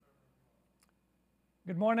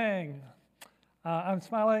Good morning. I'm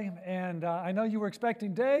Smiley, and I know you were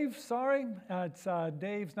expecting Dave. Sorry,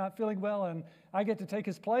 Dave's not feeling well, and I get to take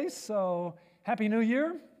his place, so Happy New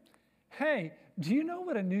Year. Hey, do you know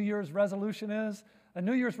what a New Year's resolution is? A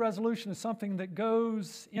New Year's resolution is something that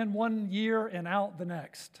goes in one year and out the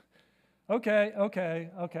next. Okay.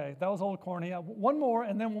 That was a little corny. One more,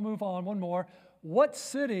 and then we'll move on. One more. What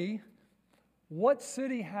city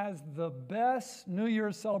has the best New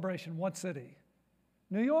Year's celebration? What city?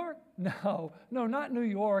 New York? No, not New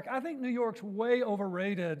York. I think New York's way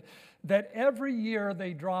overrated, that every year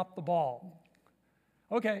they drop the ball.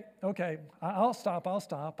 Okay, I'll stop.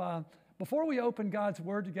 Before we open God's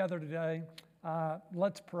Word together today,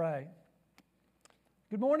 let's pray.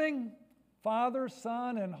 Good morning, Father,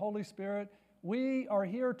 Son, and Holy Spirit. We are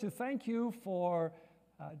here to thank you for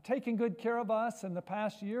taking good care of us in the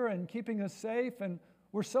past year and keeping us safe, and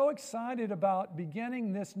we're so excited about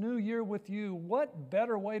beginning this new year with you. What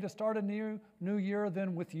better way to start a new year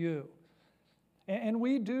than with you? And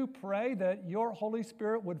we do pray that your Holy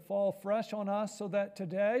Spirit would fall fresh on us so that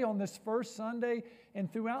today, on this first Sunday,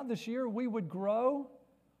 and throughout this year, we would grow.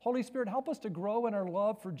 Holy Spirit, help us to grow in our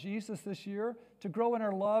love for Jesus this year, to grow in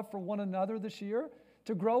our love for one another this year,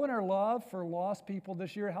 to grow in our love for lost people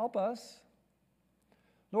this year. Help us.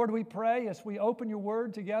 Lord, we pray as we open your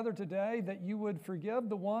word together today that you would forgive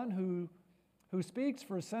the one who speaks,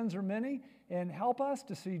 for his sins are many, and help us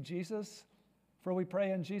to see Jesus. For we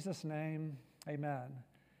pray in Jesus' name, amen.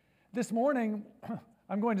 This morning,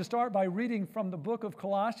 I'm going to start by reading from the book of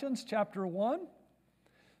Colossians, chapter 1.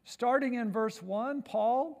 Starting in verse 1,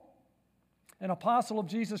 Paul, an apostle of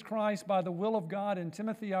Jesus Christ by the will of God, and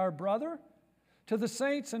Timothy, our brother, to the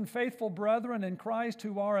saints and faithful brethren in Christ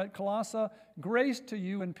who are at Colossae, grace to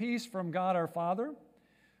you and peace from God our Father.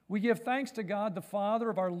 We give thanks to God, the Father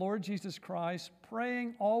of our Lord Jesus Christ,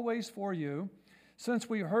 praying always for you, since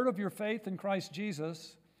we heard of your faith in Christ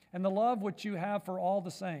Jesus and the love which you have for all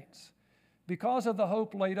the saints, because of the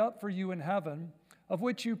hope laid up for you in heaven, of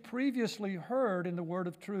which you previously heard in the word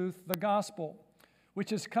of truth, the gospel, which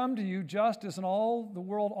has come to you just as in all the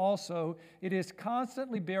world also. It is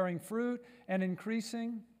constantly bearing fruit and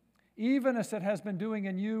increasing, even as it has been doing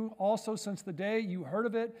in you also since the day you heard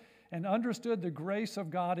of it and understood the grace of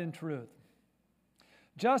God in truth.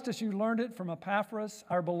 Just as you learned it from Epaphras,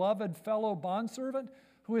 our beloved fellow bondservant,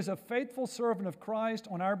 who is a faithful servant of Christ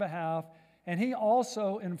on our behalf, and he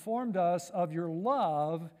also informed us of your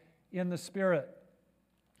love in the Spirit.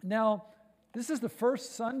 Now, this is the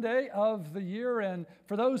first Sunday of the year, and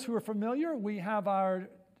for those who are familiar, we have our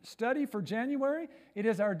study for January. It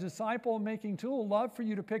is our disciple-making tool. Love for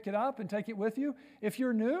you to pick it up and take it with you. If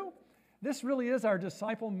you're new, this really is our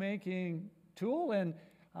disciple-making tool, and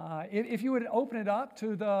if you would open it up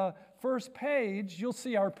to the first page, you'll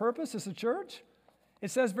see our purpose as a church.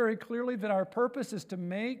 It says very clearly that our purpose is to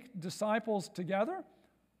make disciples together.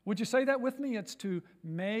 Would you say that with me? It's to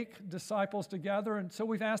make disciples together. And so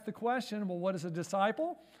we've asked the question, well, what is a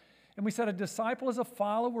disciple? And we said a disciple is a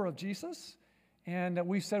follower of Jesus. And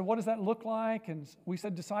we said, what does that look like? And we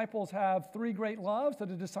said disciples have three great loves, that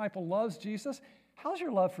a disciple loves Jesus. How's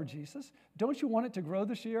your love for Jesus? Don't you want it to grow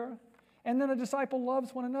this year? And then a disciple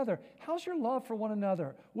loves one another. How's your love for one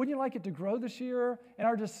another? Wouldn't you like it to grow this year? And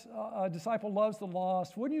our disciple loves the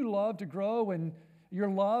lost. Wouldn't you love to grow in your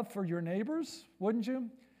love for your neighbors? Wouldn't you?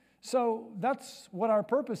 So that's what our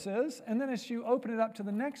purpose is. And then as you open it up to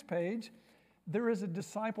the next page, there is a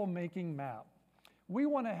disciple-making map. We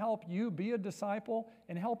want to help you be a disciple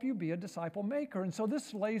and help you be a disciple maker. And so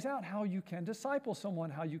this lays out how you can disciple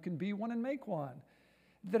someone, how you can be one and make one.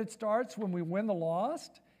 That it starts when we win the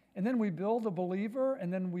lost, and then we build the believer,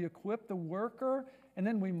 and then we equip the worker, and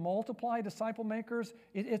then we multiply disciple makers.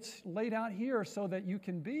 It's laid out here so that you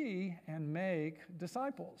can be and make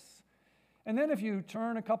disciples. And then if you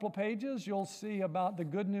turn a couple of pages, you'll see about the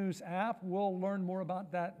Good News app. We'll learn more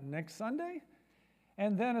about that next Sunday.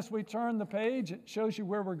 And then as we turn the page, it shows you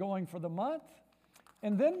where we're going for the month.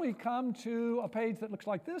 And then we come to a page that looks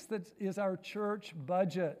like this, that is our church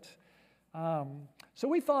budget. So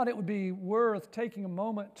we thought it would be worth taking a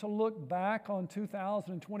moment to look back on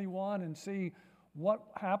 2021 and see what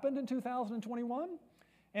happened in 2021.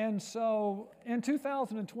 And so in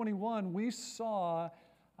 2021, we saw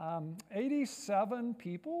 87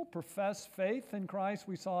 people profess faith in Christ.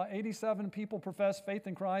 We saw 87 people profess faith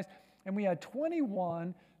in Christ, and we had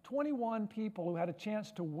 21 people who had a chance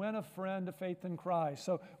to win a friend to faith in Christ.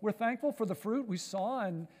 So we're thankful for the fruit we saw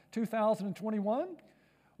in 2021.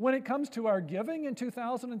 When it comes to our giving in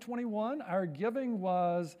 2021, our giving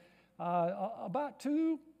was about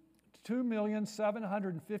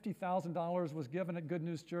 $2,750,000 was given at Good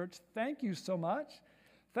News Church. Thank you so much.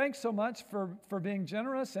 Thanks so much for being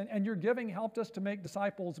generous, and your giving helped us to make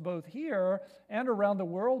disciples both here and around the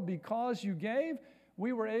world. Because you gave,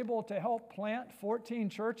 we were able to help plant 14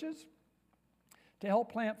 churches. To help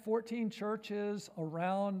plant 14 churches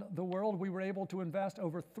around the world, we were able to invest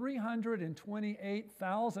over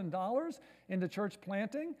 $328,000 into church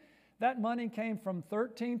planting. That money came from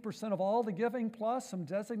 13% of all the giving, plus some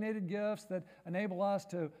designated gifts that enable us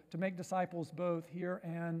to make disciples both here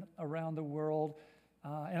and around the world.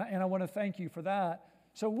 And I want to thank you for that.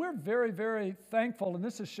 So we're very, very thankful, and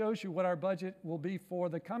this just shows you what our budget will be for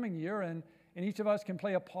the coming year, and each of us can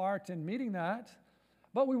play a part in meeting that.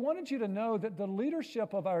 But we wanted you to know that the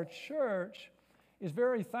leadership of our church is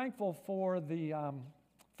very thankful for the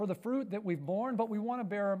fruit that we've borne, but we want to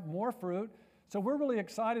bear more fruit. So we're really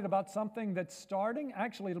excited about something that's starting.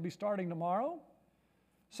 Actually, it'll be starting tomorrow.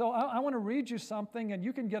 So I want to read you something, and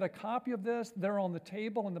you can get a copy of this. They're on the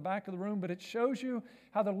table in the back of the room, but it shows you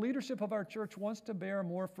how the leadership of our church wants to bear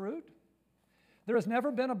more fruit. There has never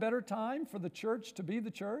been a better time for the church to be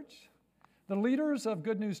the church. The leaders of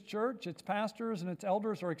Good News Church, its pastors and its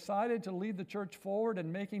elders, are excited to lead the church forward in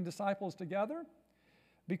making disciples together.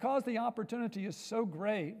 Because the opportunity is so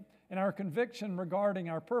great and our conviction regarding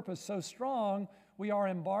our purpose so strong, we are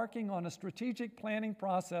embarking on a strategic planning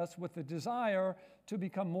process with the desire to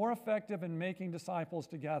become more effective in making disciples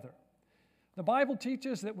together. The Bible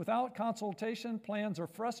teaches that without consultation, plans are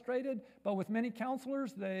frustrated, but with many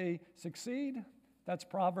counselors, they succeed. That's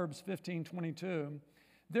Proverbs 15:22.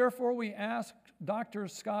 Therefore, we asked Dr.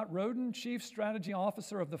 Scott Roden, Chief Strategy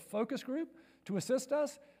Officer of the Focus Group, to assist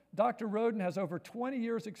us. Dr. Roden has over 20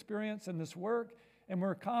 years' experience in this work, and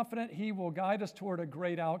we're confident he will guide us toward a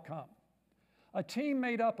great outcome. A team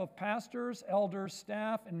made up of pastors, elders,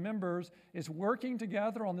 staff, and members is working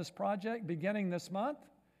together on this project beginning this month,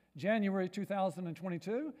 January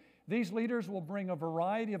 2022. These leaders will bring a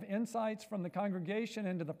variety of insights from the congregation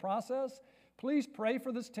into the process. Please pray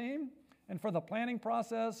for this team and for the planning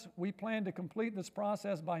process. We plan to complete this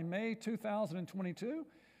process by May 2022.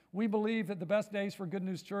 We believe that the best days for Good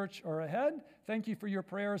News Church are ahead. Thank you for your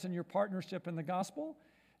prayers and your partnership in the gospel.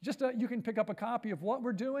 You can pick up a copy of what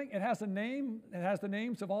we're doing. It has a name. It has the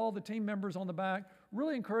names of all the team members on the back.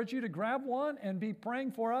 Really encourage you to grab one and be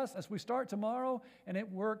praying for us as we start tomorrow, and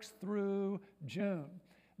it works through June.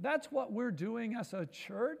 That's what we're doing as a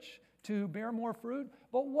church to bear more fruit.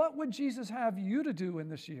 But what would Jesus have you to do in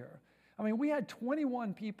this year? I mean, we had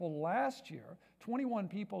 21 people last year, 21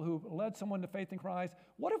 people who led someone to faith in Christ.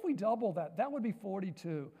 What if we double that? That would be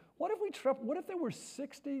 42. What if there were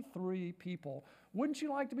 63 people? Wouldn't you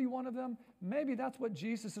like to be one of them? Maybe that's what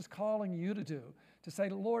Jesus is calling you to do, to say,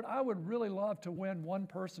 Lord, I would really love to win one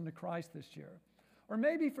person to Christ this year. Or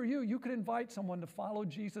maybe for you, you could invite someone to follow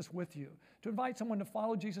Jesus with you,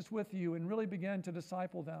 and really begin to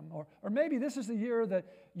disciple them. Or maybe this is the year that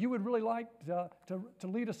you would really like to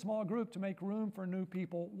lead a small group to make room for new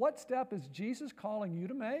people. What step is Jesus calling you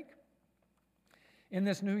to make in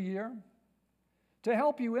this new year? To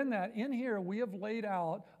help you in that, in here we have laid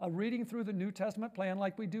out a reading through the New Testament plan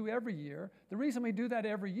like we do every year. The reason we do that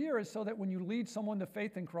every year is so that when you lead someone to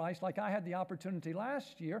faith in Christ, like I had the opportunity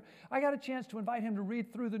last year, I got a chance to invite him to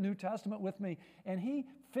read through the New Testament with me. And he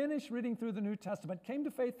finished reading through the New Testament, came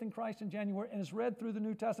to faith in Christ in January, and has read through the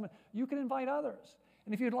New Testament. You can invite others.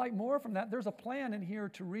 And if you'd like more from that, there's a plan in here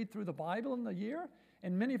to read through the Bible in the year.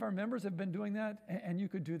 And many of our members have been doing that, and you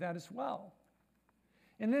could do that as well.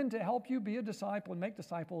 And then to help you be a disciple and make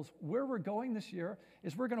disciples, where we're going this year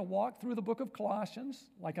is we're going to walk through the book of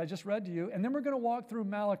Colossians, like I just read to you, and then we're going to walk through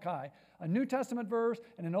Malachi, a New Testament verse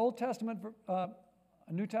and an Old Testament, a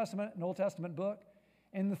New Testament and Old Testament book.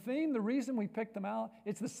 And the theme, the reason we picked them out,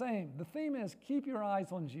 it's the same. The theme is keep your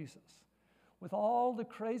eyes on Jesus. With all the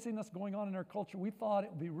craziness going on in our culture, we thought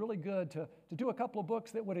it would be really good to do a couple of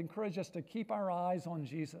books that would encourage us to keep our eyes on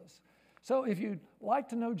Jesus. So if you'd like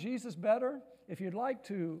to know Jesus better, if you'd like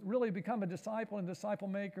to really become a disciple and disciple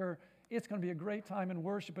maker, it's going to be a great time in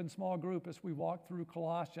worship and small group as we walk through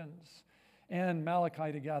Colossians and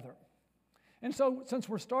Malachi together. And so since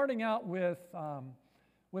we're starting out with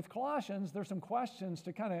Colossians, there's some questions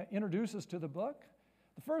to kind of introduce us to the book.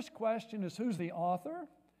 The first question is, who's the author?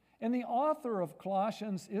 And the author of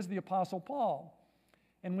Colossians is the Apostle Paul.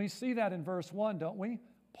 And we see that in verse 1, don't we?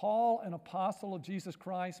 Paul, an apostle of Jesus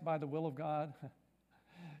Christ by the will of God.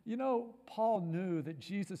 You know, Paul knew that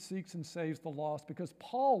Jesus seeks and saves the lost because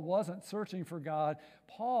Paul wasn't searching for God.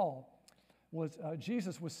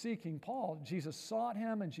 Jesus was seeking Paul. Jesus sought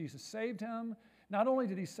him and Jesus saved him. Not only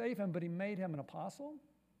did he save him, but he made him an apostle.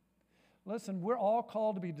 Listen, we're all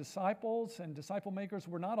called to be disciples and disciple makers.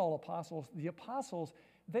 We're not all apostles. The apostles,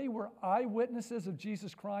 they were eyewitnesses of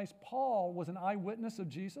Jesus Christ. Paul was an eyewitness of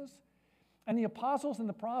Jesus. And the apostles and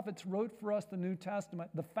the prophets wrote for us the New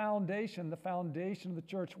Testament, the foundation of the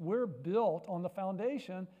church. We're built on the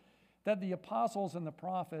foundation that the apostles and the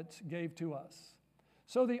prophets gave to us.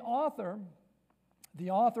 So the author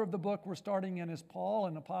of the book we're starting in is Paul,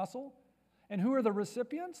 an apostle. And who are the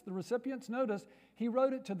recipients? The recipients, notice, he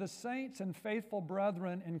wrote it to the saints and faithful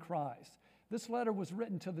brethren in Christ. This letter was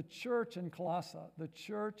written to the church in Colossae. The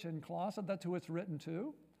church in Colossae, that's who it's written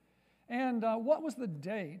to. And what was the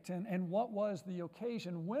date and what was the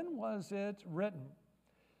occasion? When was it written?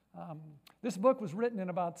 This book was written in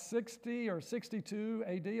about 60 or 62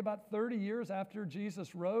 AD, about 30 years after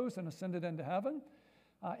Jesus rose and ascended into heaven.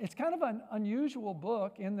 It's kind of an unusual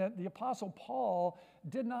book in that the Apostle Paul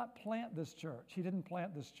did not plant this church. He didn't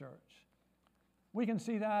plant this church. We can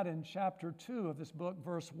see that in chapter 2 of this book,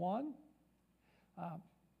 verse 1.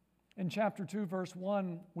 In chapter 2, verse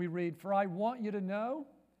 1, we read, "For I want you to know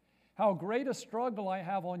how great a struggle I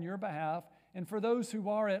have on your behalf, and for those who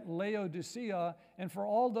are at Laodicea, and for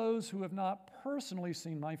all those who have not personally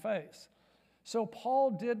seen my face." So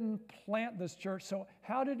Paul didn't plant this church. So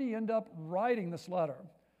how did he end up writing this letter?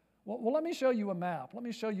 Well, let me show you a map.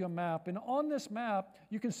 And on this map,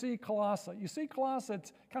 you can see Colossae. You see Colossae,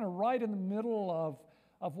 it's kind of right in the middle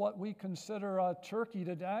of what we consider Turkey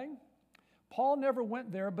today. Paul never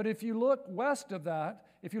went there, but if you look west of that,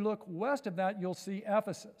 you'll see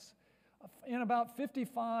Ephesus. In about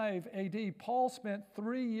 55 AD, Paul spent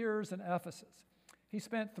 3 years in Ephesus. He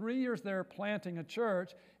spent 3 years there planting a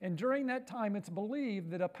church, and during that time, it's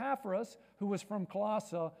believed that Epaphras, who was from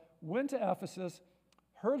Colossae, went to Ephesus,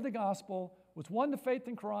 heard the gospel, was won to faith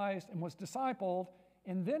in Christ, and was discipled,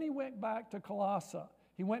 and then he went back to Colossae.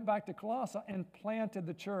 He went back to Colossae and planted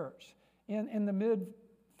the church in the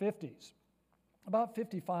mid-50s, about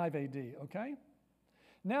 55 AD, okay?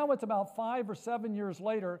 Now it's about 5 or 7 years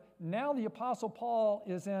later. Now the Apostle Paul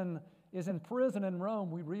is in prison in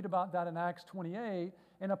Rome. We read about that in Acts 28.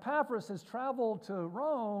 And Epaphras has traveled to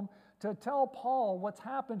Rome to tell Paul what's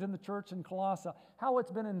happened in the church in Colossae, how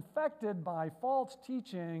it's been infected by false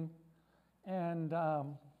teaching. And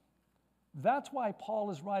that's why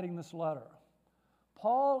Paul is writing this letter.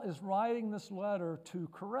 Paul is writing this letter to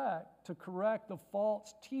correct the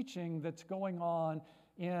false teaching that's going on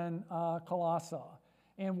in Colossae.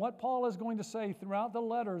 And what Paul is going to say throughout the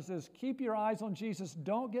letters is keep your eyes on Jesus.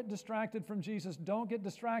 Don't get distracted from Jesus. Don't get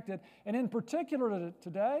distracted. And in particular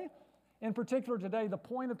today, the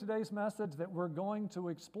point of today's message that we're going to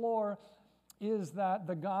explore is that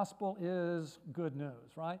the gospel is good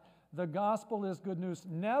news, right? The gospel is good news.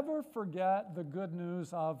 Never forget the good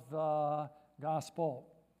news of the gospel.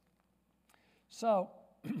 So,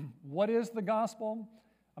 what is the gospel?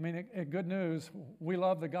 I mean, good news, we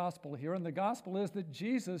love the gospel here, and the gospel is that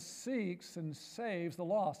Jesus seeks and saves the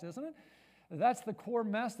lost, isn't it? That's the core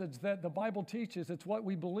message that the Bible teaches. It's what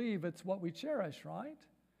we believe, it's what we cherish, right?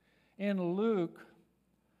 In Luke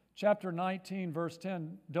chapter 19, verse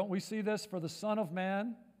 10, don't we see this? For the Son of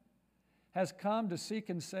Man has come to seek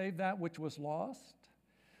and save that which was lost.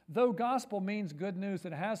 Though gospel means good news,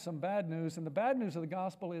 it has some bad news, and the bad news of the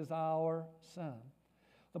gospel is our sin.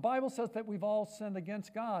 The Bible says that we've all sinned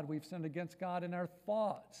against God. We've sinned against God in our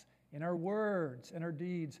thoughts, in our words, in our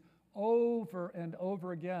deeds, over and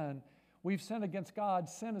over again. We've sinned against God.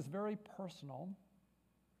 Sin is very personal.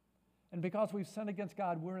 And because we've sinned against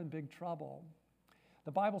God, we're in big trouble.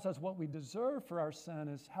 The Bible says what we deserve for our sin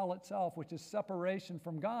is hell itself, which is separation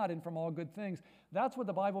from God and from all good things. That's what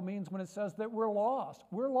the Bible means when it says that we're lost.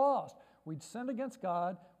 We're lost. We'd sinned against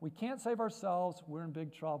God. We can't save ourselves. We're in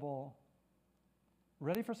big trouble.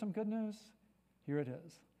 Ready for some good news? Here it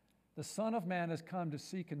is. The Son of Man has come to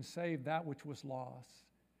seek and save that which was lost.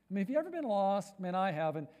 I mean, have you ever been lost? Man, I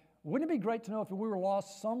haven't. Wouldn't it be great to know if we were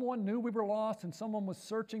lost, someone knew we were lost and someone was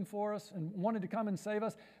searching for us and wanted to come and save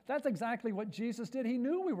us? That's exactly what Jesus did. He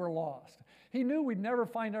knew we were lost. He knew we'd never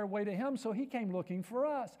find our way to Him, so He came looking for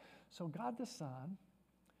us. So God the Son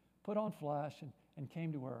put on flesh and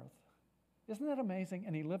came to earth. Isn't that amazing?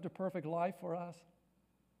 And He lived a perfect life for us.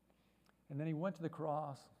 And then He went to the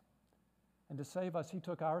cross, and to save us, He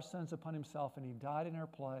took our sins upon Himself, and He died in our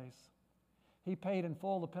place. He paid in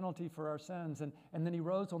full the penalty for our sins, and then He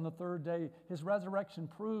rose on the third day. His resurrection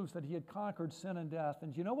proves that He had conquered sin and death.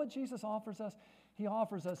 And you know what Jesus offers us? He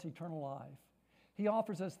offers us eternal life. He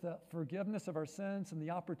offers us the forgiveness of our sins and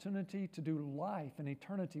the opportunity to do life and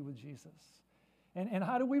eternity with Jesus. And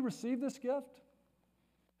how do we receive this gift?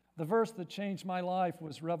 The verse that changed my life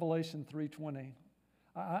was Revelation 3:20.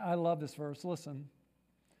 I love this verse. Listen.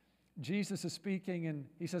 Jesus is speaking, and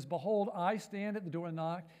he says, "Behold, I stand at the door and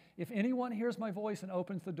knock. If anyone hears my voice and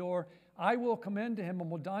opens the door, I will come in to him and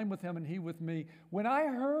will dine with him and he with me." When I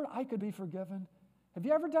heard I could be forgiven, have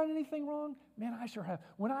you ever done anything wrong? Man, I sure have.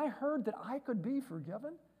 When I heard that I could be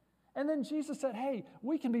forgiven, and then Jesus said, "Hey,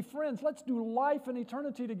 we can be friends. Let's do life and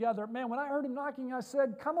eternity together." Man, when I heard him knocking, I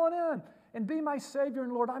said, "Come on in and be my Savior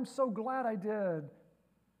and Lord." I'm so glad I did.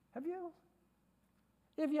 Have you?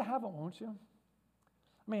 If you haven't, won't you?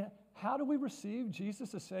 I mean, how do we receive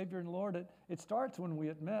Jesus as Savior and Lord? It starts when we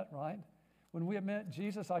admit, right? When we admit,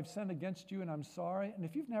 "Jesus, I've sinned against you and I'm sorry." And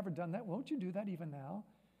if you've never done that, won't you do that even now?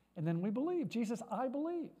 And then we believe, "Jesus, I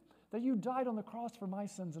believe that you died on the cross for my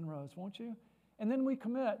sins and rose," won't you? And then we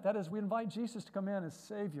commit, that is, we invite Jesus to come in as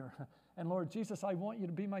Savior. And Lord Jesus, I want you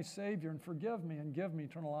to be my Savior and forgive me and give me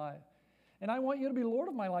eternal life. And I want you to be Lord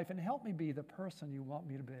of my life and help me be the person you want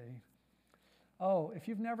me to be. Oh, if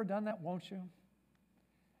you've never done that, won't you?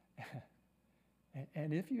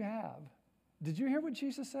 And if you have, did you hear what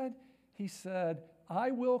Jesus said? He said,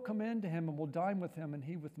 "I will come into him and will dine with him and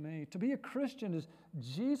he with me." To be a Christian is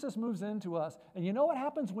Jesus moves into us. And you know what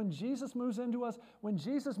happens when Jesus moves into us? When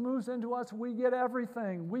Jesus moves into us, we get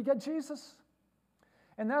everything. We get Jesus.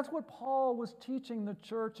 And that's what Paul was teaching the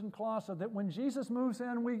church in Colossae, that when Jesus moves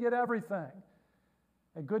in, we get everything.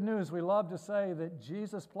 And good news, we love to say that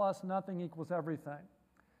Jesus plus nothing equals everything.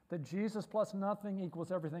 That Jesus plus nothing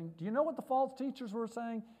equals everything. Do you know what the false teachers were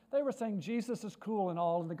saying? They were saying Jesus is cool and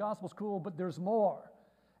all, and the gospel's cool, but there's more.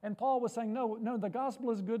 And Paul was saying, no, the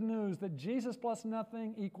gospel is good news, that Jesus plus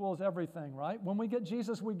nothing equals everything, right? When we get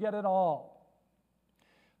Jesus, we get it all.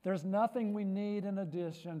 There's nothing we need in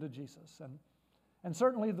addition to Jesus. And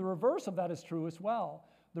certainly the reverse of that is true as well.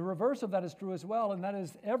 The reverse of that is true as well, and that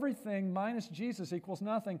is everything minus Jesus equals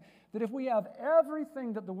nothing. That if we have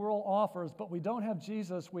everything that the world offers, but we don't have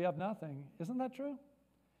Jesus, we have nothing. Isn't that true?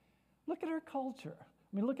 Look at our culture.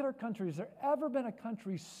 I mean, look at our country. Has there ever been a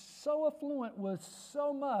country so affluent with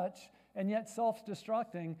so much and yet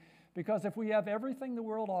self-destructing? Because if we have everything the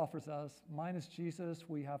world offers us, minus Jesus,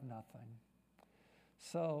 we have nothing.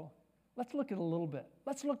 So let's look at a little bit.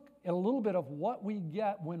 Let's look at a little bit of what we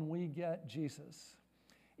get when we get Jesus.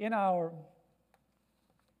 In our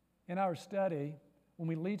study, when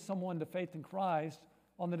we lead someone to faith in Christ,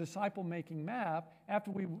 on the disciple-making map, after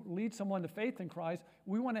we lead someone to faith in Christ,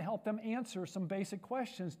 we want to help them answer some basic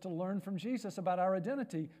questions to learn from Jesus about our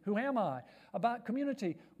identity. Who am I? About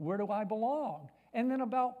community. Where do I belong? And then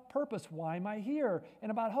about purpose. Why am I here?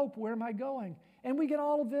 And about hope. Where am I going? And we get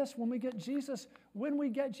all of this when we get Jesus. When we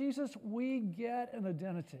get Jesus, we get an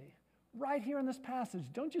identity. Right here in this passage.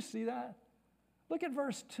 Don't you see that? Look at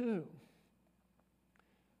verse 2.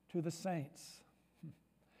 To the saints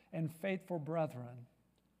and faithful brethren.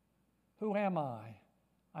 Who am I?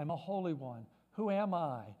 I'm a holy one. Who am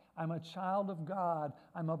I? I'm a child of God.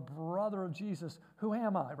 I'm a brother of Jesus. Who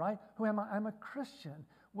am I, right? Who am I? I'm a Christian.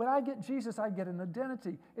 When I get Jesus, I get an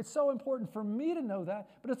identity. It's so important for me to know that,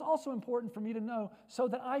 but it's also important for me to know so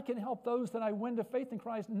that I can help those that I win to faith in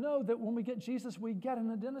Christ know that when we get Jesus, we get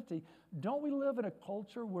an identity. Don't we live in a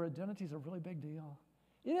culture where identity is a really big deal?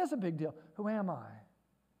 It is a big deal. Who am I?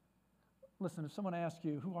 Listen, if someone asks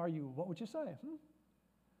you, who are you? What would you say?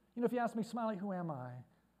 You know, if you ask me, Smiley, who am I?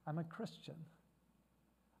 I'm a Christian.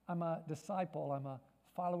 I'm a disciple. I'm a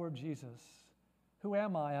follower of Jesus. Who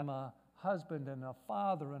am I? I'm a husband and a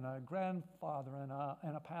father and a grandfather and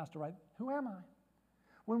a pastor, right? Who am I?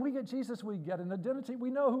 When we get Jesus, we get an identity. We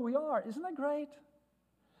know who we are. Isn't that great?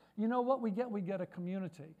 You know what we get? We get a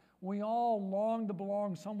community. We all long to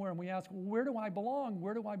belong somewhere, and we ask, well, where do I belong?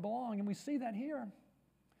 Where do I belong? And we see that here.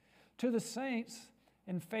 To the saints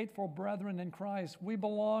and faithful brethren in Christ, we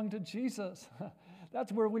belong to Jesus.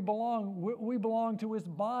 That's where we belong. We belong to his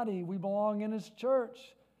body. We belong in his church.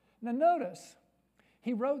 Now notice,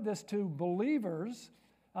 he wrote this to believers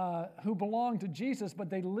who belonged to Jesus, but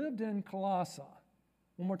they lived in Colossae.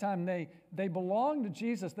 One more time, they belonged to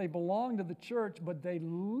Jesus, they belonged to the church, but they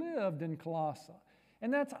lived in Colossae.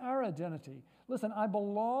 And that's our identity. Listen, I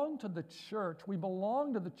belong to the church. We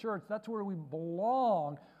belong to the church. That's where we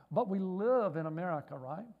belong, but we live in America,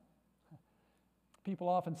 right? People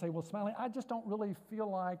often say, well, Smiley, I just don't really feel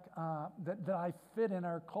like that I fit in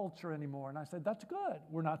our culture anymore. And I said, that's good.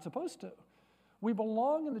 We're not supposed to. We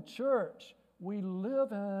belong in the church. We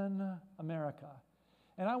live in America.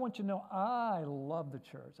 And I want you to know, I love the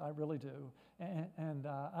church. I really do. And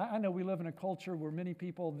I know we live in a culture where many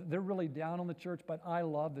people, they're really down on the church, but I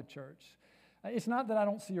love the church. It's not that I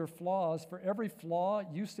don't see your flaws. For every flaw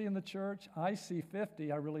you see in the church, I see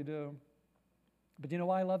 50. I really do. But you know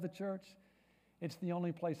why I love the church? It's the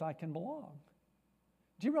only place I can belong.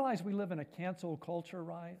 Do you realize we live in a cancel culture,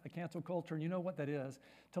 right? A cancel culture, and you know what that is.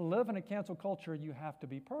 To live in a cancel culture, you have to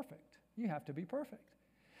be perfect. You have to be perfect.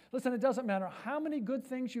 Listen, it doesn't matter how many good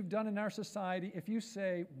things you've done in our society. If you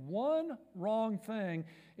say one wrong thing,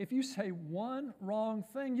 you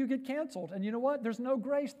get canceled. And you know what? There's no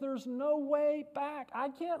grace. There's no way back. I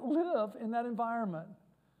can't live in that environment.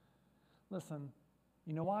 Listen,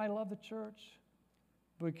 you know why I love the church?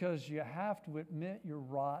 Because you have to admit you're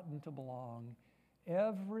rotten to belong.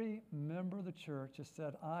 Every member of the church has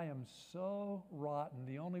said, I am so rotten.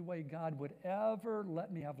 The only way God would ever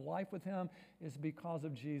let me have life with him is because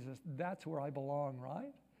of Jesus. That's where I belong,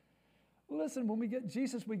 right? Listen, when we get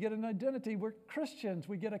Jesus, we get an identity. We're Christians.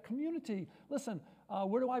 We get a community. Listen,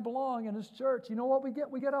 where do I belong in his church? You know what we get?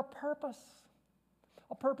 We get a purpose.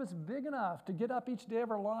 A purpose big enough to get up each day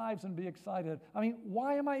of our lives and be excited. I mean,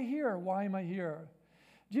 why am I here? Why am I here?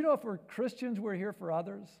 Do you know if we're Christians, we're here for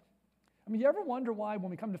others? I mean, you ever wonder why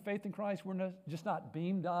when we come to faith in Christ, we're just not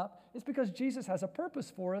beamed up? It's because Jesus has a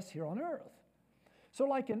purpose for us here on earth. So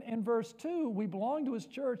like in verse 2, we belong to his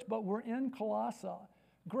church, but we're in Colossae.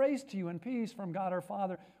 Grace to you and peace from God our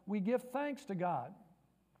Father. We give thanks to God.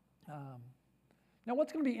 Now,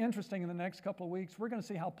 what's going to be interesting in the next couple of weeks, we're going to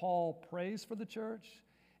see how Paul prays for the church.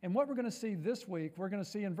 And what we're going to see this week, we're going to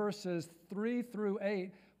see in verses 3 through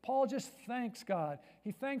 8, Paul just thanks God.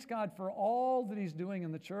 He thanks God for all that he's doing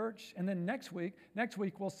in the church. And then next week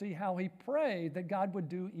we'll see how he prayed that God would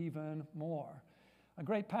do even more. A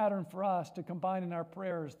great pattern for us to combine in our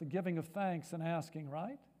prayers the giving of thanks and asking,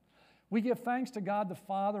 right? We give thanks to God the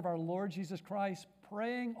Father of our Lord Jesus Christ,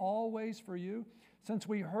 praying always for you, since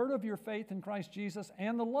we heard of your faith in Christ Jesus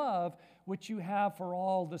and the love which you have for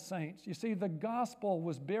all the saints. You see, the gospel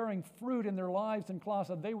was bearing fruit in their lives in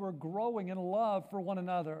Colossae. They were growing in love for one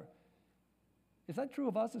another. Is that true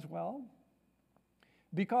of us as well?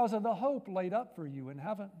 Because of the hope laid up for you in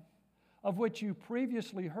heaven, of which you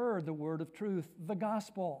previously heard the word of truth, the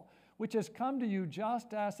gospel, which has come to you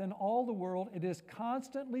just as in all the world it is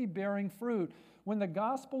constantly bearing fruit. When the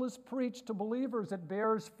gospel is preached to believers, it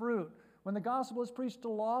bears fruit. When the gospel is preached to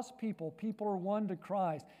lost people, people are won to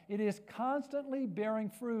Christ. It is constantly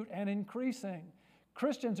bearing fruit and increasing.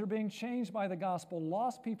 Christians are being changed by the gospel.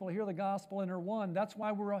 Lost people hear the gospel and are won. That's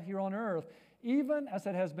why we're here on earth, even as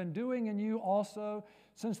it has been doing in you also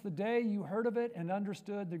since the day you heard of it and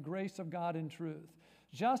understood the grace of God in truth.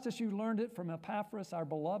 Just as you learned it from Epaphras, our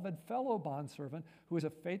beloved fellow bondservant, who is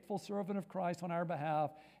a faithful servant of Christ on our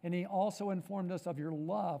behalf, and he also informed us of your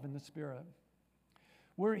love in the Spirit.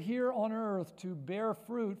 We're here on earth to bear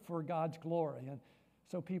fruit for God's glory. And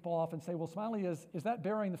so people often say, well, Smiley, is that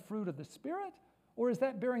bearing the fruit of the Spirit? Or is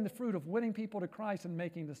that bearing the fruit of winning people to Christ and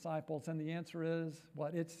making disciples? And the answer is,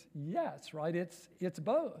 what? It's yes, right? It's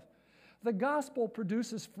both. The gospel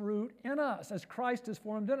produces fruit in us as Christ is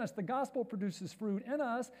formed in us. The gospel produces fruit in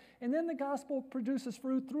us, and then the gospel produces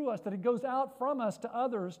fruit through us, that it goes out from us to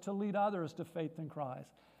others to lead others to faith in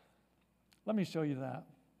Christ. Let me show you that.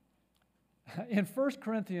 In 1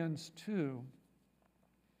 Corinthians 2,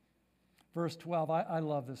 verse 12, I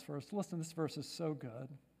love this verse. Listen, this verse is so good.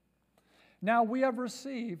 Now we have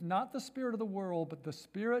received not the spirit of the world, but the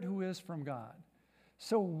Spirit who is from God.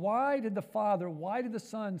 So why did the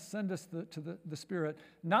Son send us the Spirit?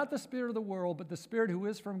 Not the spirit of the world, but the Spirit who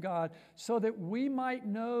is from God, so that we might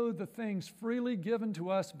know the things freely given to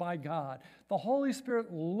us by God. The Holy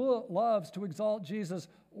Spirit loves to exalt Jesus.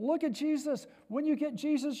 Look at Jesus. When you get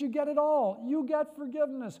Jesus, you get it all. You get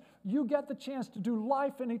forgiveness. You get the chance to do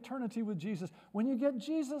life and eternity with Jesus. When you get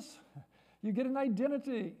Jesus, you get an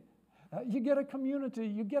identity. You get a community.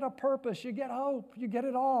 You get a purpose. You get hope. You get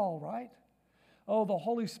it all, right? Oh, the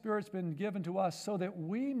Holy Spirit's been given to us so that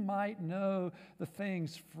we might know the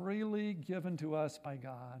things freely given to us by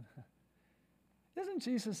God. Isn't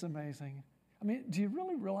Jesus amazing? I mean, do you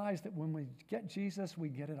really realize that when we get Jesus, we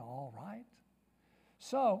get it all, right?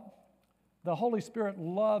 So, the Holy Spirit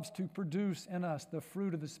loves to produce in us the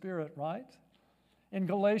fruit of the Spirit, right? In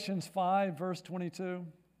Galatians 5, verse 22,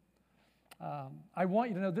 I want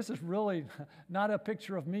you to know this is really not a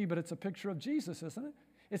picture of me, but it's a picture of Jesus, isn't it?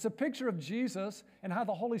 It's a picture of Jesus and how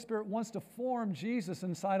the Holy Spirit wants to form Jesus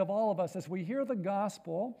inside of all of us. As we hear the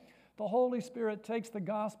gospel, the Holy Spirit takes the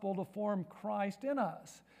gospel to form Christ in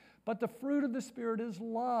us. But the fruit of the Spirit is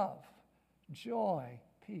love, joy,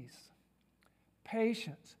 peace,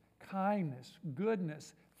 patience, kindness,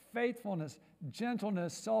 goodness, faithfulness,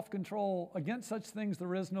 gentleness, self-control. Against such things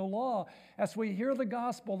there is no law. As we hear the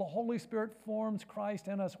gospel, the Holy Spirit forms Christ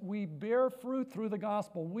in us. We bear fruit through the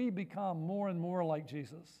gospel. We become more and more like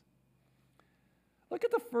Jesus. Look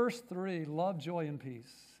at the first three, love, joy, and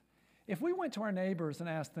peace. If we went to our neighbors and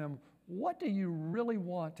asked them, what do you really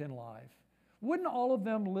want in life? Wouldn't all of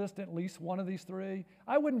them list at least one of these three?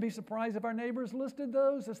 I wouldn't be surprised if our neighbors listed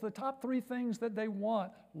those as the top three things that they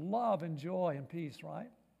want: love and joy and peace, right?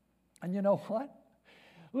 And you know what?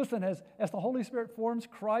 Listen, as the Holy Spirit forms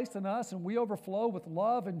Christ in us and we overflow with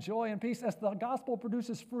love and joy and peace, as the gospel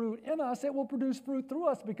produces fruit in us, it will produce fruit through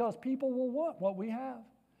us because people will want what we have.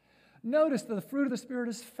 Notice that the fruit of the Spirit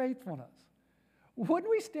is faithfulness.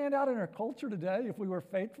 Wouldn't we stand out in our culture today if we were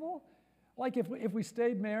faithful? Like if we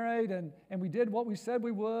stayed married and we did what we said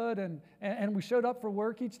we would and we showed up for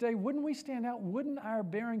work each day, wouldn't we stand out? Wouldn't our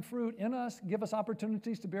bearing fruit in us give us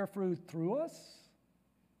opportunities to bear fruit through us?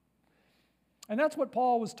 And that's what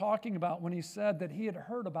Paul was talking about when he said that he had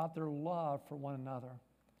heard about their love for one another.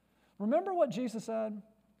 Remember what Jesus said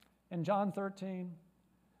in John 13?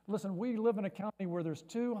 Listen, we live in a county where there's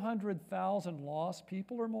 200,000 lost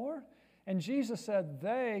people or more. And Jesus said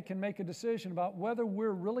they can make a decision about whether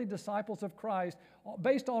we're really disciples of Christ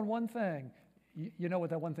based on one thing. You know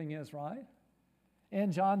what that one thing is, right?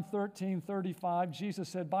 In John 13:35, Jesus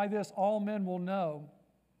said, "By this all men will know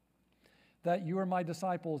that you are my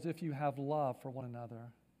disciples if you have love for one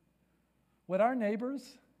another." Would our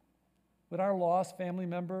neighbors, would our lost family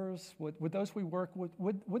members, would those we work with,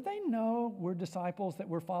 would they know we're disciples, that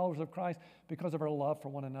we're followers of Christ because of our love for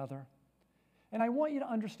one another? And I want you to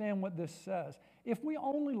understand what this says. If we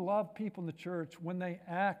only love people in the church when they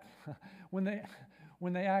act, when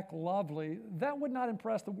they act lovely, that would not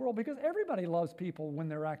impress the world, because everybody loves people when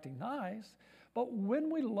they're acting nice. But when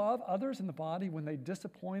we love others in the body, when they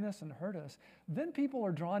disappoint us and hurt us, then people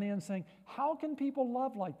are drawn in saying, how can people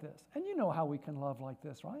love like this? And you know how we can love like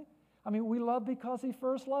this, right? I mean, we love because he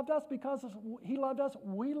first loved us. Because he loved us,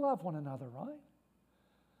 we love one another,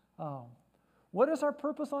 right? What is our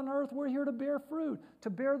purpose on earth? We're here to bear fruit, to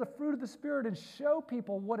bear the fruit of the Spirit and show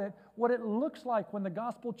people what it looks like when the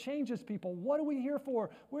gospel changes people. What are we here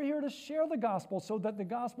for? We're here to share the gospel so that the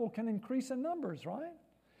gospel can increase in numbers, right?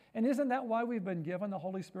 And isn't that why we've been given the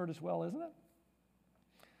Holy Spirit as well, isn't it?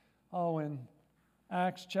 Oh, in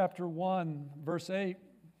Acts chapter 1, verse 8,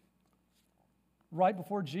 right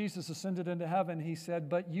before Jesus ascended into heaven, he said,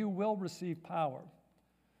 "But you will receive power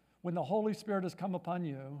when the Holy Spirit has come upon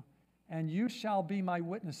you, and you shall be my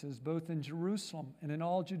witnesses both in Jerusalem and in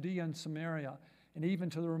all Judea and Samaria, and even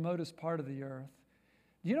to the remotest part of the earth."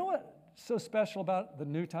 Do you know what's so special about the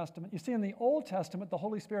New Testament? You see, in the Old Testament, the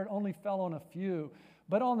Holy Spirit only fell on a few.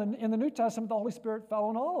 But in the New Testament, the Holy Spirit fell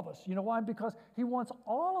on all of us. You know why? Because he wants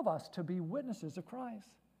all of us to be witnesses of Christ.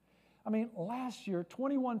 I mean, last year,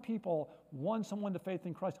 21 people won someone to faith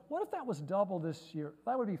in Christ. What if that was double this year?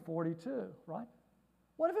 That would be 42, right?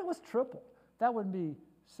 What if it was triple? That would be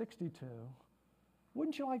 62.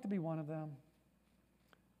 Wouldn't you like to be one of them?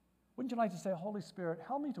 Wouldn't you like to say, Holy Spirit,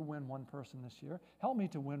 help me to win one person this year? Help me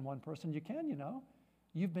to win one person. You can, you know.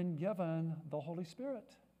 You've been given the Holy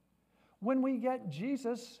Spirit. When we get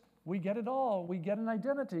Jesus, we get it all. We get an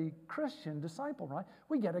identity, Christian, disciple, right?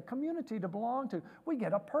 We get a community to belong to. We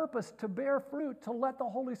get a purpose to bear fruit, to let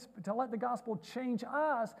the gospel change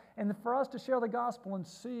us, and for us to share the gospel and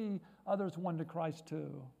see others won to Christ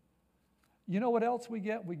too. You know what else we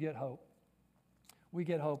get? We get hope. We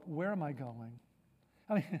get hope. Where am I going?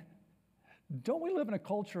 I mean, don't we live in a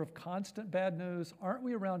culture of constant bad news? Aren't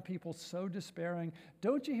we around people so despairing?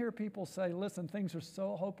 Don't you hear people say, listen, things are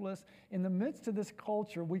so hopeless? In the midst of this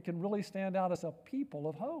culture, we can really stand out as a people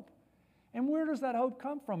of hope. And where does that hope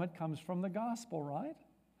come from? It comes from the gospel, right?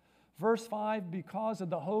 Verse 5, because of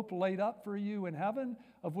the hope laid up for you in heaven,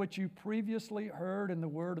 of which you previously heard in the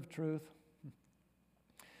word of truth.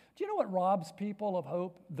 Do you know what robs people of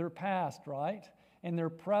hope? Their past, right? And their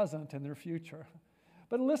present and their future.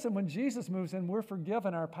 But listen, when Jesus moves in, we're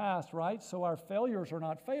forgiven our past, right? So our failures are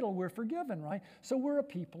not fatal. We're forgiven, right? So we're a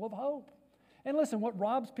people of hope. And listen, what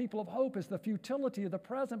robs people of hope is the futility of the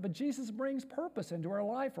present, but Jesus brings purpose into our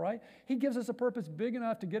life, right? He gives us a purpose big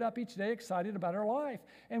enough to get up each day excited about our life.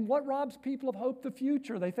 And what robs people of hope? The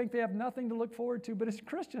future. They think they have nothing to look forward to, but as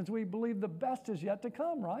Christians, we believe the best is yet to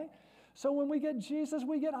come, right? So when we get Jesus,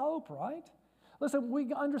 we get hope, right? Listen,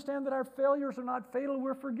 we understand that our failures are not fatal.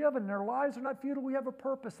 We're forgiven. Our lives are not futile. We have a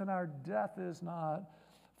purpose, and our death is not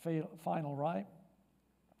final, right?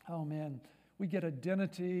 Oh, man. We get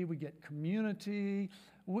identity. We get community.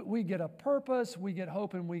 We get a purpose. We get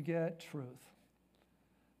hope, and we get truth.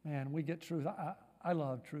 Man, we get truth. I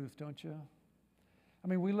love truth, don't you? I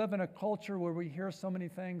mean, we live in a culture where we hear so many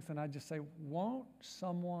things, and I just say, won't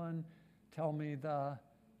someone tell me the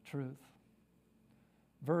truth?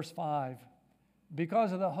 Verse 5.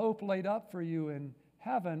 Because of the hope laid up for you in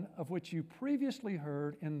heaven, of which you previously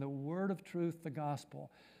heard in the word of truth, the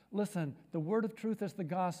gospel. Listen, the word of truth is the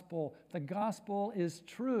gospel. The gospel is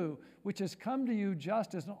true, which has come to you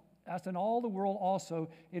just as in all the world also.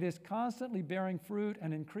 It is constantly bearing fruit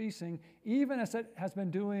and increasing, even as it has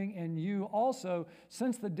been doing in you also,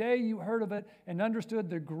 since the day you heard of it and understood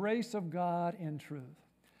the grace of God in truth.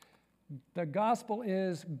 The gospel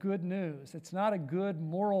is good news. It's not a good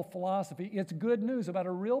moral philosophy. It's good news about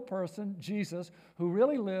a real person, Jesus, who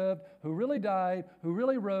really lived, who really died, who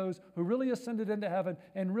really rose, who really ascended into heaven,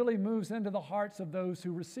 and really moves into the hearts of those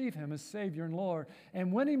who receive him as Savior and Lord.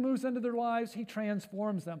 And when he moves into their lives, he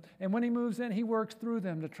transforms them. And when he moves in, he works through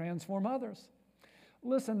them to transform others.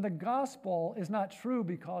 Listen, the gospel is not true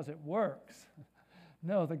because it works.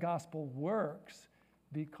 No, the gospel works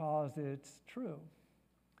because it's true.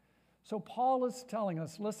 So Paul is telling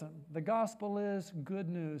us, listen, the gospel is good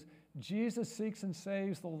news. Jesus seeks and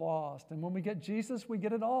saves the lost. And when we get Jesus, we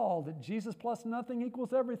get it all. That Jesus plus nothing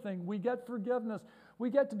equals everything. We get forgiveness. We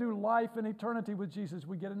get to do life in eternity with Jesus.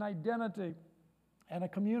 We get an identity and a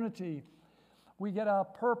community. We get a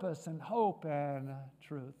purpose and hope and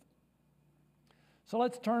truth. So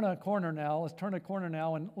let's turn a corner now.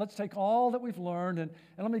 And let's take all that we've learned and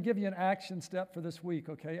let me give you an action step for this week,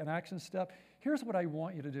 okay? An action step. Here's what I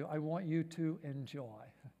want you to do. I want you to enjoy.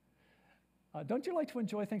 Don't you like to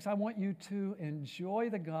enjoy things? I want you to enjoy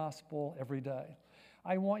the gospel every day.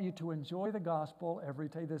 I want you to enjoy the gospel every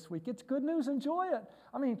day this week. It's good news. Enjoy it.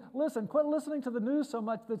 I mean, listen, quit listening to the news so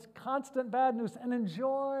much that's constant bad news and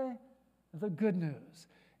enjoy the good news.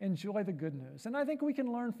 Enjoy the good news. And I think we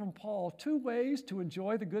can learn from Paul 2 ways to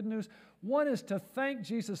enjoy the good news. One is to thank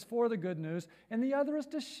Jesus for the good news, and the other is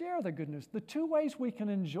to share the good news. The 2 ways we can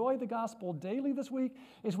enjoy the gospel daily this week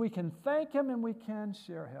is we can thank him and we can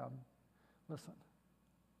share him. Listen,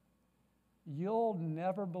 you'll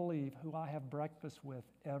never believe who I have breakfast with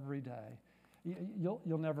every day. You'll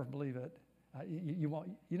never believe it. You won't.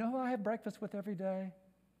 You know who I have breakfast with every day?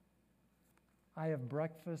 I have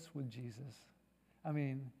breakfast with Jesus. I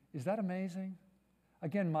mean, is that amazing?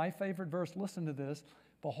 Again, my favorite verse, listen to this.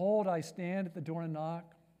 Behold, I stand at the door and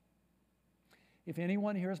knock. If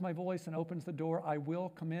anyone hears my voice and opens the door, I will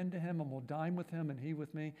come in to him and will dine with him and he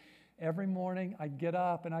with me. Every morning I get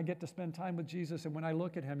up and I get to spend time with Jesus, and when I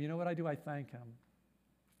look at him, you know what I do? I thank him.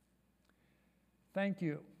 Thank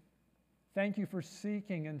you. Thank you for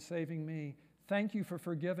seeking and saving me. Thank you for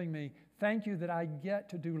forgiving me. Thank you that I get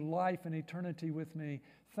to do life and eternity with me.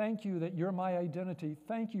 Thank you that you're my identity.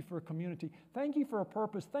 Thank you for a community. Thank you for a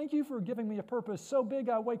purpose. Thank you for giving me a purpose so big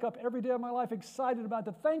I wake up every day of my life excited about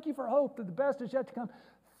it. Thank you for hope that the best is yet to come.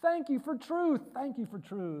 Thank you for truth. Thank you for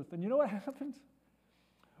truth. And you know what happens?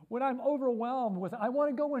 When I'm overwhelmed with it, I want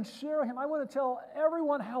to go and share him. I want to tell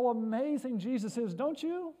everyone how amazing Jesus is, don't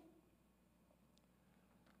you?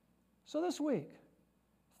 So this week,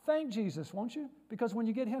 thank Jesus, won't you? Because when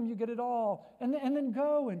you get him, you get it all. And then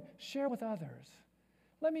go and share with others.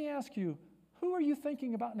 Let me ask you, who are you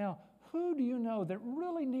thinking about now? Who do you know that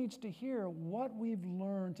really needs to hear what we've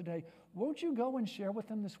learned today? Won't you go and share with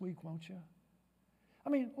them this week, won't you?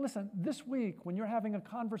 I mean, listen, this week when you're having a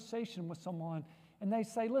conversation with someone and they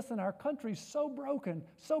say, listen, our country's so broken,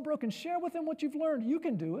 share with them what you've learned. You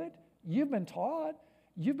can do it. You've been taught.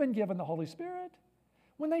 You've been given the Holy Spirit.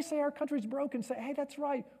 When they say our country's broken, say, hey, that's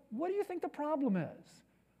right. What do you think the problem is?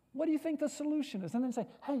 What do you think the solution is? And then say,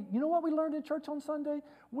 hey, you know what we learned in church on Sunday?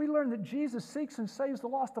 We learned that Jesus seeks and saves the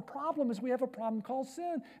lost. The problem is we have a problem called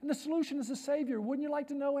sin, and the solution is a Savior. Wouldn't you like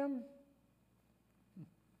to know him?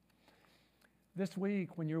 This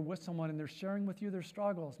week, when you're with someone and they're sharing with you their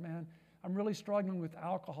struggles, man, I'm really struggling with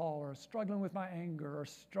alcohol or struggling with my anger or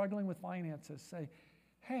struggling with finances, say,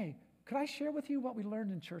 hey, could I share with you what we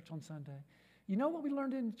learned in church on Sunday? You know what we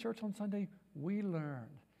learned in church on Sunday? We learned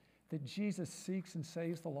that Jesus seeks and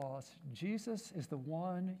saves the lost. Jesus is the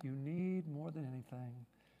one you need more than anything.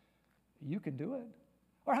 You can do it.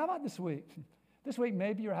 Or how about this week? This week,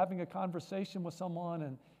 maybe you're having a conversation with someone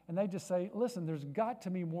and they just say, listen, there's got to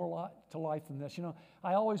be more to life than this. You know,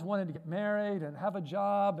 I always wanted to get married and have a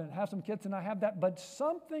job and have some kids, and I have that, but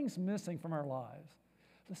something's missing from our lives.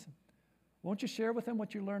 Listen, won't you share with them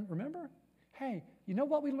what you learned? Remember? Hey, you know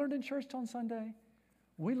what we learned in church on Sunday?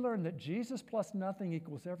 We learned that Jesus plus nothing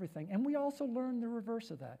equals everything. And we also learned the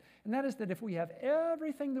reverse of that. And that is that if we have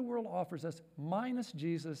everything the world offers us minus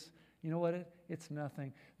Jesus, you know what? It's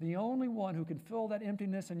nothing. The only one who can fill that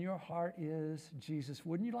emptiness in your heart is Jesus.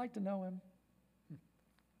 Wouldn't you like to know him?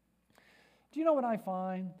 Do you know what I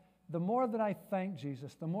find? The more that I thank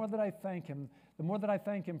Jesus, the more that I thank him, the more that I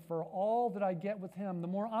thank him for all that I get with him, the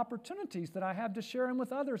more opportunities that I have to share him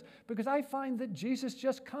with others, because I find that Jesus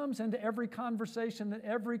just comes into every conversation, that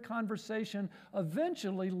every conversation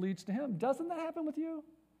eventually leads to him. Doesn't that happen with you?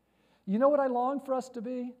 You know what I long for us to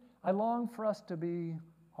be? I long for us to be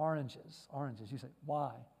oranges. Oranges. You say,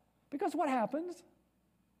 why? Because what happens?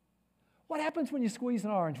 What happens when you squeeze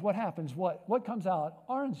an orange? What happens? What comes out?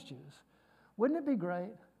 Orange juice. Wouldn't it be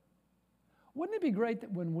great? Wouldn't it be great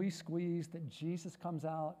that when we squeeze that Jesus comes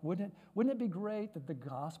out? Wouldn't it be great that the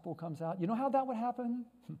gospel comes out? You know how that would happen?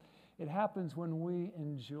 It happens when we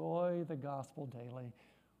enjoy the gospel daily.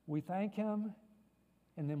 We thank him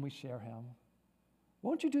and then we share him.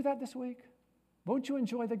 Won't you do that this week? Won't you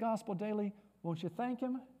enjoy the gospel daily? Won't you thank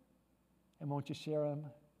him and won't you share him?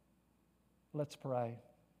 Let's pray.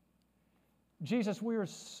 Jesus, we are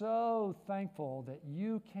so thankful that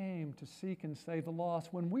you came to seek and save the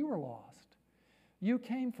lost when we were lost. You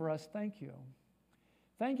came for us. Thank you.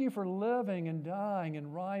 Thank you for living and dying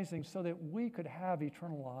and rising so that we could have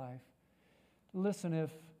eternal life. Listen,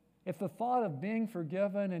 if the thought of being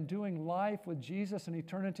forgiven and doing life with Jesus in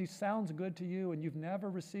eternity sounds good to you and you've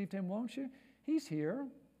never received him, won't you? He's here.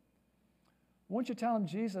 Won't you tell him,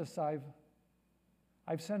 Jesus, I've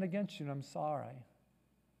sinned against you and I'm sorry.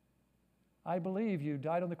 I believe you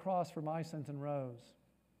died on the cross for my sins and rose.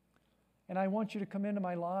 And I want you to come into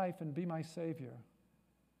my life and be my Savior.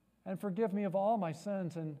 And forgive me of all my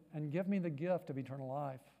sins and give me the gift of eternal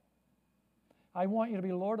life. I want you to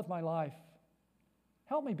be Lord of my life.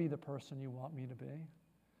 Help me be the person you want me to be.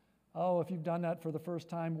 Oh, if you've done that for the first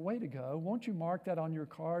time, way to go. Won't you mark that on your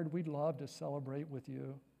card? We'd love to celebrate with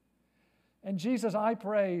you. And Jesus, I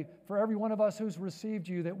pray for every one of us who's received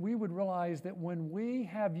you that we would realize that when we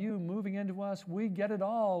have you moving into us, we get it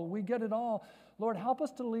all. We get it all. Lord, help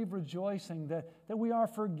us to leave rejoicing that we are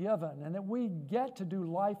forgiven and that we get to do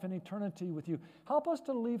life in eternity with you. Help us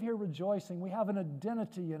to leave here rejoicing. We have an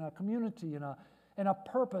identity and a community and a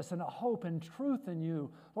purpose and a hope and truth in you.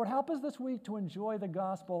 Lord, help us this week to enjoy the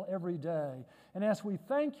gospel every day. And as we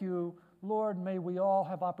thank you, Lord, may we all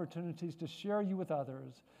have opportunities to share you with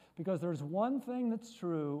others. Because there's one thing that's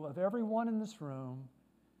true of everyone in this room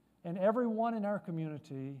and everyone in our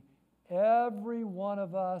community. Every one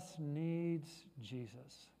of us needs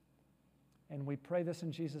Jesus. And we pray this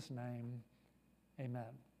in Jesus' name. Amen.